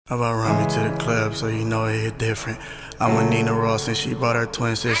How about run me to the club so you know it hit different? I'm with Nina Ross and she brought her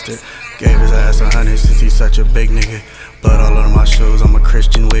twin sister. Gave his ass 100 since he's such a big nigga. Blood all over my shoes, I'm a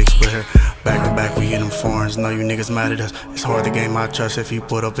Christian wig splitter. Back to back we hit them foreigns, know you niggas mad at us. It's hard to gain my trust if you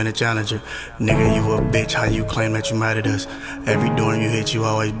put up in a challenger. Nigga, you a bitch, how you claim that you mad at us? Every door you hit, you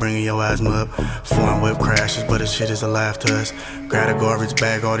always bringing your asthma up. Foreign whip crashes, but this shit is a laugh to us. Grab a garbage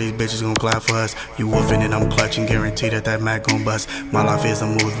bag, all these bitches gon' clap for us. You woofing and I'm clutching, guarantee that Mac gon' bust. My life is a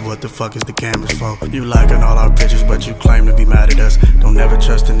movie, what the fuck is the cameras for? You liking all our pictures, but you claim to be mad at us. Don't never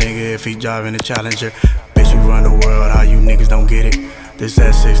trust a nigga if he driving a Challenger. Bitch, you run the world, how you niggas don't get it? This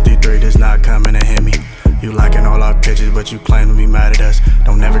S63 does not coming to hit me. You liking all our pictures, but you claim to be mad at us.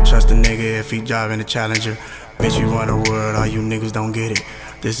 Don't never trust a nigga if he driving a Challenger. Bitch, you run the world, all you niggas don't get it.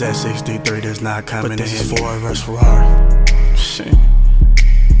 This S63 does not coming to hit me. But this is Ford vs Ferrari. Shit.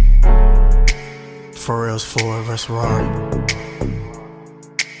 For real's Ford vs Ferrari.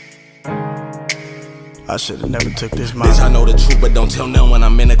 I should've never took this mile. Bitch, I know the truth, but don't tell none when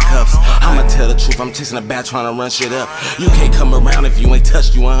I'm in the cuffs. I'ma tell the truth, I'm chasing a bat trying to run shit up. You can't come around if you ain't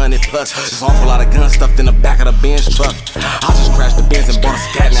touched you 100 plus. There's an awful lot of guns stuffed in the back of the Benz truck. I just crashed the Benz and bought a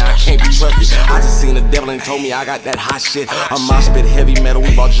scat, now I can't be trusted. I just seen the devil and told me I got that hot shit. I'm my spit heavy metal,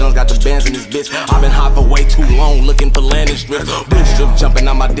 we bought Jones, got the bands in this bitch. I've been hot for way too long, looking for landing strips. Blue strip jumping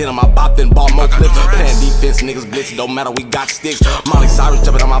out my denim, I bopped and bought more clips. Playing defense, niggas blitzing, don't matter, we got sticks. Molly Cyrus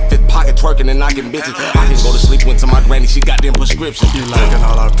jumping out my fifth pocket, twerking and knocking bitches. I can go to sleep, went to my granny, she got them prescriptions. You liking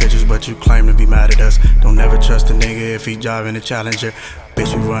all our pictures, but you claim to be mad at us. Don't never trust a nigga if he driving a Challenger.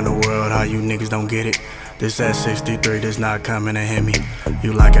 Bitch, you run the world, how you niggas don't get it? This S63 does not coming to hit me.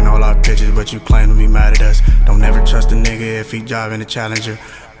 You liking all our pictures, but you claim to be mad at us. Don't never trust a nigga if he driving a Challenger.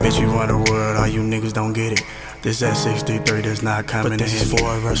 Bitch, you run the world, all you niggas don't get it. This S63 does not coming to hit me. But this is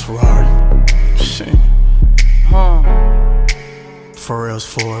Ford vs Ferrari. Shit. For real's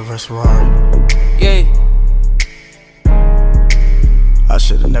Ford vs Ferrari. Yeah. I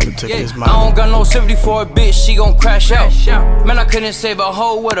should've never took this mile. I don't got no 74 bitch, she gon' crash out. Man, I couldn't save a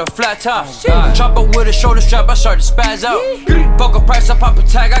hoe with a flat top. Chop her with a shoulder strap, I start to spaz out. Fuck a price, I pop a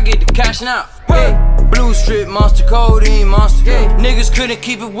tag, I get the cash now. Blue strip monster, codeine monster. Niggas couldn't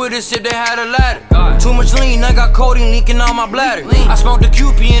keep it with us if they had a ladder. Too much lean, I got codeine leaking out my bladder. I smoked the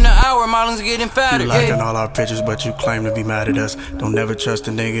QP in an hour, my lungs getting fatter. You liking all our pictures, but you claim to be mad at us. Don't never trust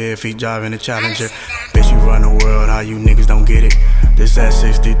a nigga if he driving a Challenger. Bitch, you run the world, how you niggas don't get it? This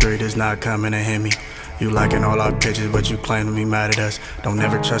S63 does not coming to hit me. You liking all our pictures, but you claim to be mad at us. Don't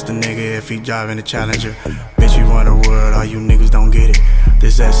never trust a nigga if he driving a Challenger. Bitch, you run the world, all you niggas don't get it.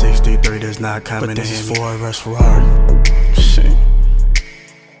 This S63 does not coming to hit me. But this is Ford vs Ferrari. Shit.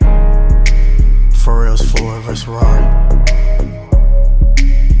 For real's Ford vs Ferrari.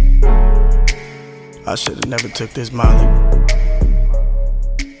 I should've never took this Molly.